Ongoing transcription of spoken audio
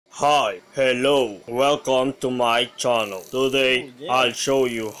Hi, hello, welcome to my channel. Today, I'll show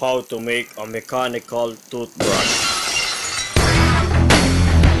you how to make a mechanical toothbrush.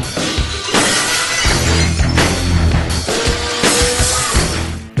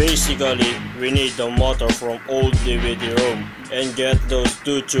 Basically, we need the motor from old DVD-ROM and get those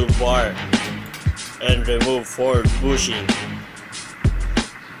 2-tube wire and remove forward bushing.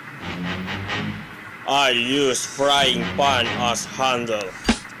 I'll use frying pan as handle,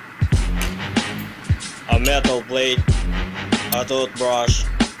 a metal plate, a toothbrush,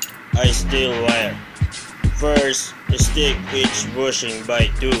 a steel wire. First, stick each bushing by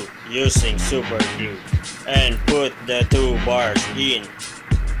 2 using super glue and put the 2 bars in.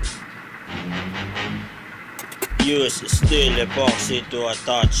 Use steel epoxy to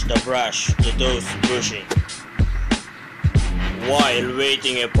attach the brush to those bushing. While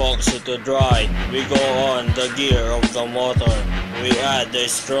waiting epoxy to dry, we go on the gear of the motor. We add the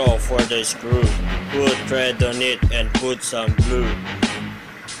straw for the screw, put thread on it and put some glue.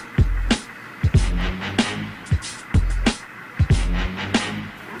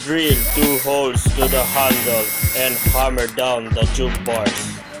 Drill 2 holes to the handle and hammer down the tube bars.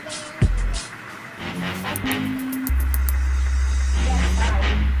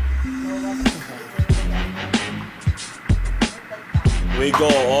 We go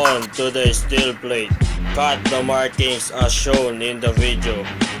on to the steel plate. Cut the markings as shown in the video.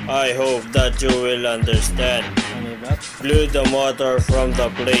 I hope that you will understand. Glue the motor from the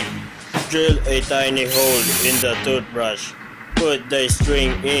plate. Drill a tiny hole in the toothbrush. Put the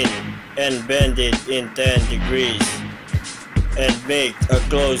string in and bend it in 10 degrees. And make a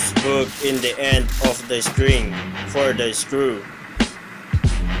closed hook in the end of the string for the screw.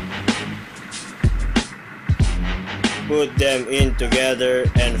 Put them in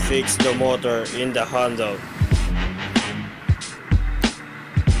together and fix the motor in the handle.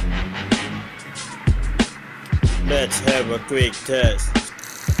 Let's have a quick test.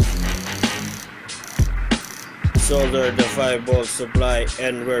 Solder the 5-volt supply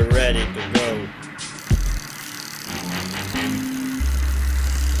and we're ready to go.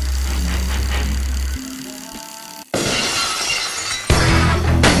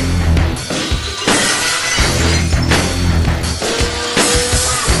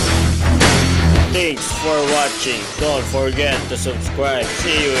 Thanks for watching. Don't forget to subscribe.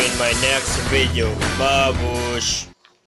 See you in my next video. Babush!